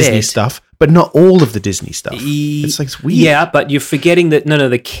has Disney said- stuff, but not all of the Disney stuff. It's weird. Yeah, but you're forgetting that no,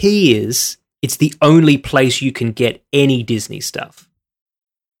 the key is it's the only place you can get any Disney stuff.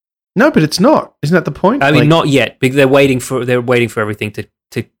 No, but it's not. Isn't that the point? I mean, not yet, because they're waiting for everything to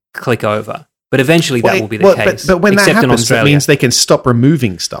click over. But eventually that will be the case. But when that except in happens, that Australia. means they can stop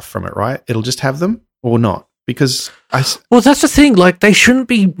removing stuff from it, right? It'll just have them or not. Because Well, that's the thing. Like, they shouldn't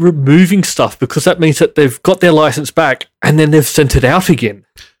be removing stuff because that means that they've got their license back and then they've sent it out again.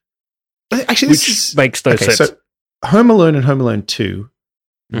 actually, Which makes no sense. So Home Alone and Home Alone 2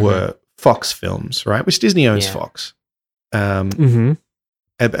 were Fox films, right? Which Disney owns Yeah. Fox. Mm-hmm.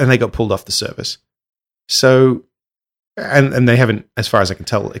 And they got pulled off the service. So, and they haven't, as far as I can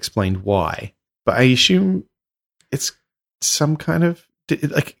tell, explained why. But I assume it's some kind of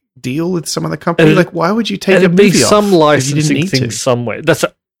deal with some other company. Why would you take a It'd be movie some off if you licensing didn't need thing to? somewhere.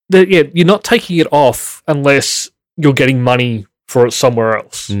 You're not taking it off unless you're getting money for it somewhere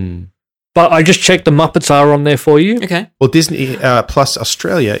else. But I just checked the Muppets are on there for you. Okay. Well, Disney Plus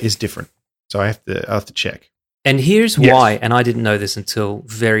Australia is different, so I have to check. And here's Yes. why, and I didn't know this until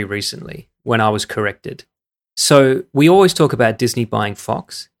very recently when I was corrected. So we always talk about Disney buying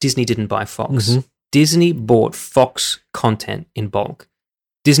Fox. Disney didn't buy Fox. Mhm. Disney bought Fox content in bulk.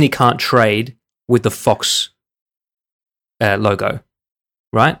 Disney can't trade with the Fox logo,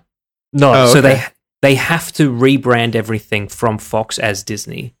 right? No. Oh, So okay. they have to rebrand everything from Fox as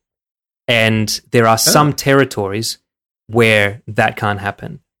Disney. And there are some territories where that can't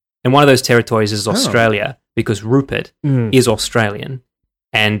happen. And one of those territories is Australia because Rupert is Australian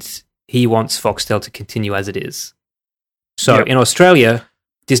and he wants Foxtel to continue as it is. So Yep. in Australia,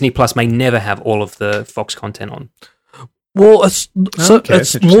 Disney Plus may never have all of the Fox content on. Well, it's Okay,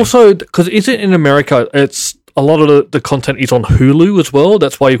 that's more so because isn't in America? It's a lot of the content is on Hulu as well.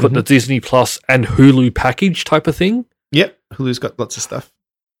 That's why you've got the Disney Plus and Hulu package type of thing. Yep, Hulu's got lots of stuff.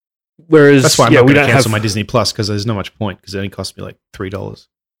 Whereas, That's why I'm yeah, not we going to don't cancel have my Disney Plus because there's not much point because it only costs me like $3.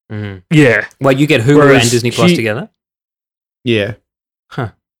 Mhm. Yeah, Well, you get Hulu Whereas and Disney Plus together? Yeah.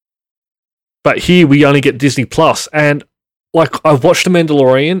 but here we only get Disney Plus, and like I've watched The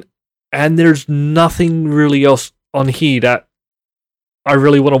Mandalorian, and there's nothing really else on here that I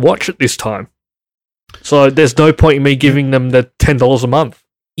really want to watch at this time. So there's no point in me giving them the $10 a month.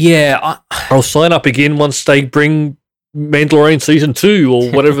 Yeah. I'll sign up again once they bring Mandalorian season 2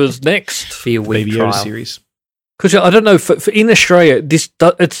 or whatever's next. For your week Baby trial. Yoda series. Because I don't know, for in Australia,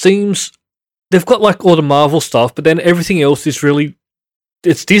 it seems they've got like all the Marvel stuff, but then everything else is really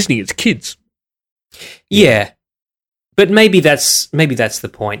it's Disney, it's kids. Yeah. But maybe that's the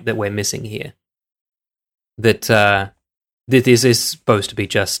point that we're missing here. That this is supposed to be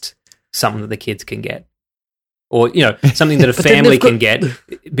just something that the kids can get. Or, something that a But then family they've got- can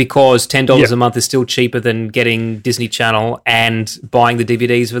get because $10 a month is still cheaper than getting Disney Channel and buying the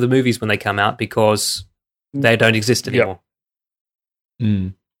DVDs for the movies when they come out because they don't exist anymore.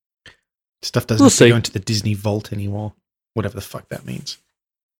 Stuff doesn't We'll have to see. go into the Disney Vault anymore. Whatever the fuck that means.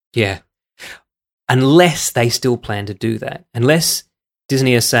 Yeah. Unless they still plan to do that. Unless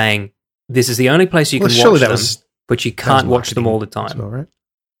Disney is saying, this is the only place you Well, can surely watch that them, was- but you That was can't watch them marketing all the as time. well, right?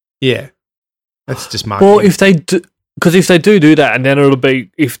 Yeah. That's just marketing. Well, if they do, because if they do that, and then it'll be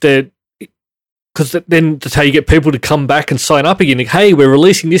if they're because then that's how you get people to come back and sign up again. Like, hey, we're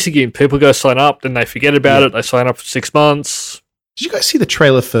releasing this again. People go sign up, then they forget about it. They sign up for 6 months. Did you guys see the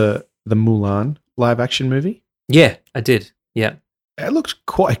trailer for the Mulan live action movie? Yeah, I did. Yeah. It looked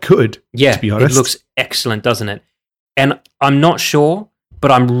quite good. Yeah, to be honest. it looks excellent, doesn't it? And I'm not sure,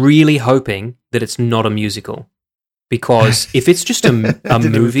 but I'm really hoping that it's not a musical because if it's just a didn't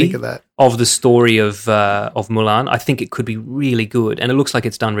even movie think of that. of the story of Mulan, I think it could be really good, and it looks like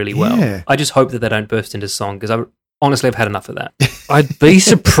it's done really well. Yeah. I just hope that they don't burst into song because honestly, I've had enough of that. I'd be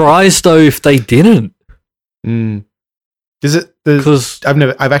surprised though if they didn't, Does it? because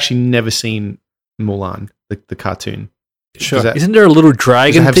I've actually never seen Mulan, the cartoon. Sure. Does that- isn't there a little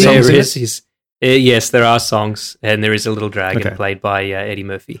dragon have thing? songs There in is. Yes, there are songs, and there is a little dragon Okay. played by Eddie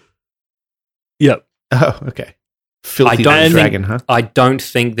Murphy. Yep. Oh, okay. Filthy don't think- dragon, huh? I don't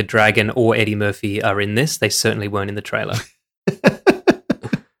think the dragon or Eddie Murphy are in this. They certainly weren't in the trailer.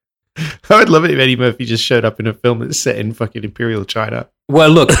 I would love it if Eddie Murphy just showed up in a film that's set in fucking Imperial China. Well,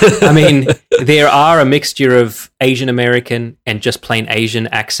 look, I mean, there are a mixture of Asian American and just plain Asian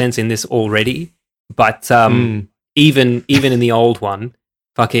accents in this already, but even in the old one,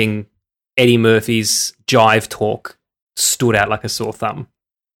 fucking Eddie Murphy's jive talk stood out like a sore thumb.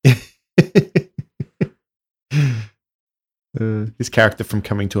 His character from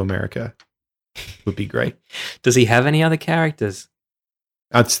Coming to America would be great. Does he have any other characters?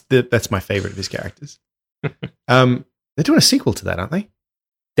 That's my favorite of his characters. They're doing a sequel to that, aren't they?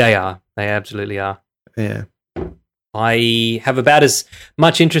 They are. They absolutely are. Yeah. I have about as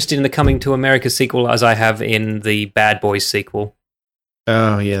much interest in the Coming to America sequel as I have in the Bad Boys sequel.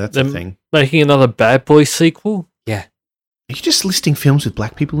 Oh, yeah, that's a Them- thing. Making another Bad Boys sequel? Yeah. Are you just listing films with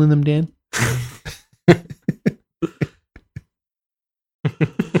black people in them, Dan?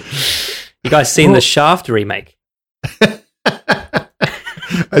 You guys seen the Shaft remake?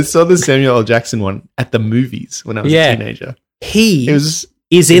 I saw the Samuel L. Jackson one at the movies when I was Yeah. a teenager. He It was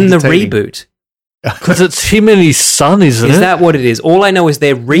is in the entertaining. reboot. Because it's him and his son, isn't Is it? that what it is? All I know is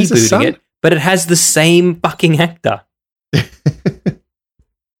they're He's a son? rebooting it, but it has the same fucking actor.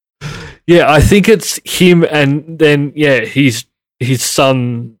 Yeah, I think it's him, and then his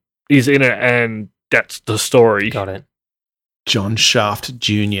son is in it, and that's the story. Got it. John Shaft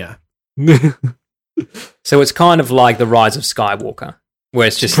Jr. So it's kind of like the Rise of Skywalker, where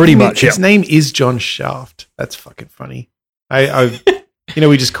it's just Pretty much, His yeah. name is John Shaft. That's fucking funny. I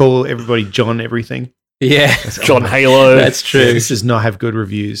we just call everybody John everything. yeah. John Halo. That's true. This does not have good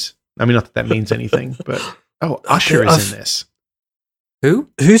reviews. I mean, not that means anything, but Usher is in this. Who?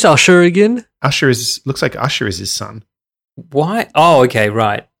 Who's Usher again? Looks like Usher is his son. Why? Oh, okay,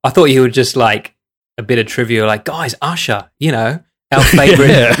 right. I thought you were just like a bit of trivia, like guys, Usher, our favorite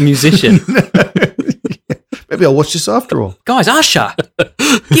Yeah. musician. Maybe I'll watch this after all. Guys, Usher,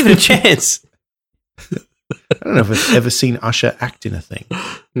 give it a chance. I don't know if I've ever seen Usher act in a thing.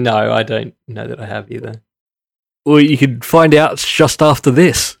 No, I don't know that I have either. Well, you can find out just after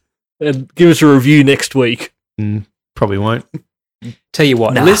this, and give us a review next week. Probably won't. Tell you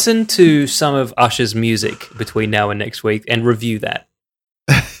what, Nah. listen to some of Usher's music between now and next week and review that.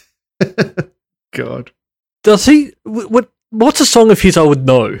 God. Does he? What's a song of his I would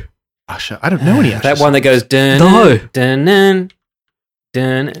know? Usher. I don't know any Usher. That one that goes dun No. dun dun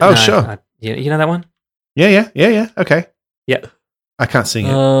dun. Oh, sure. You know that one? Yeah. Okay. Yeah. I can't sing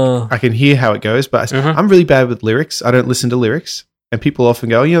it. Uh, I can hear how it goes, but I'm really bad with lyrics. I don't listen to lyrics. And people often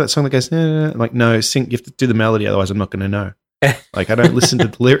go, that song that goes, nah, nah, nah." I'm like, no, sing. You have to do the melody, otherwise I'm not going to know. Like, I don't listen to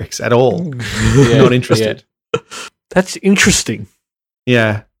the lyrics at all. Not interested. that's interesting.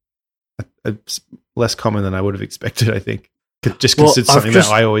 Yeah. It's less common than I would have expected, I think. Just Well, because it's I've something just-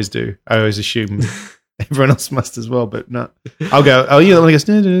 that I always do. I always assume everyone else must as well, but no. I'll go, the one that goes,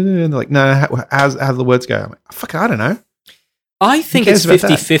 nah, nah, nah, and they're like, no, how do the words go? I'm like, fuck, I don't know. I think cares it's about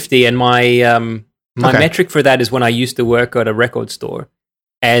that? 50-50, and my Okay. metric for that is when I used to work at a record store,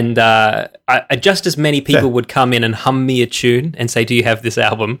 and just as many people would come in and hum me a tune and say, "Do you have this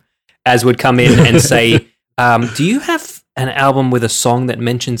album?" as would come in and say, "Do you have an album with a song that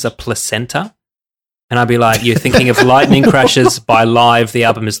mentions a placenta?" And I'd be like, "You're thinking of Lightning Crashes by Live. The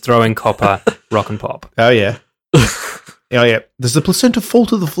album is Throwing Copper, Rock and Pop." Oh, yeah. Yeah. Does the placenta fall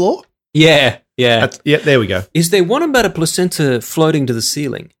to the floor? Yeah. Yeah, there we go. Is there one about a placenta floating to the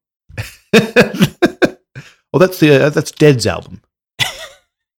ceiling? Well, that's Dead's album.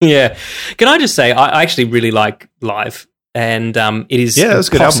 Yeah. Can I just say, I actually really like Live, and it is that's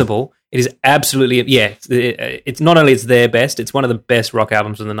a good possible. It is absolutely, it's not only it's their best, it's one of the best rock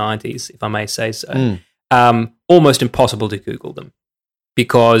albums of the 90s, if I may say so. Almost impossible to Google them,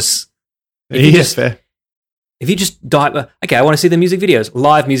 because Fair. if you just dive, okay, I want to see the music videos,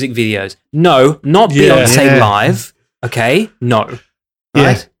 live music videos. No, not Yeah. Beyonce Yeah. live. Okay, no. Yeah.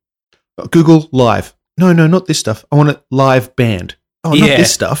 Right? Google live. No, not this stuff. I want a live band. Oh, Yeah. not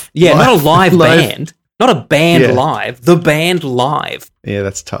this stuff. Yeah, not a live band. Not a band Yeah. live. The band live. Yeah,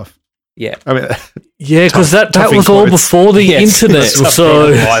 that's tough. Yeah. I mean, Yeah, because that tough was all quotes. before the Yes, internet. it's a So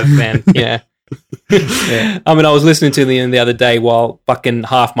live band. Yeah. Yeah. I mean, I was listening to them the other day while fucking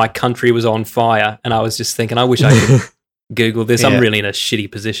half my country was on fire, and I was just thinking, I wish I could Google this. Yeah. I'm really in a shitty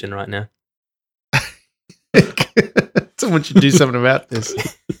position right now. Someone should do something about this.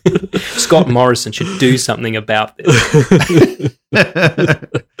 Scott Morrison should do something about this.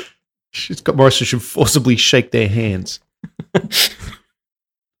 Scott Morrison should forcibly shake their hands.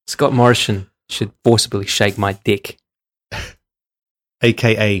 Scott Morrison should forcibly shake my dick.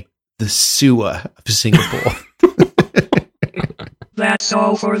 AKA the sewer of Singapore. That's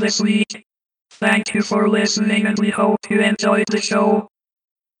all for this week. Thank you for listening, and we hope you enjoyed the show.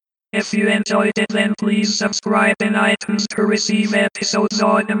 If you enjoyed it, then please subscribe in iTunes to receive episodes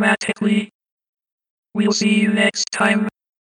automatically. We'll see you next time.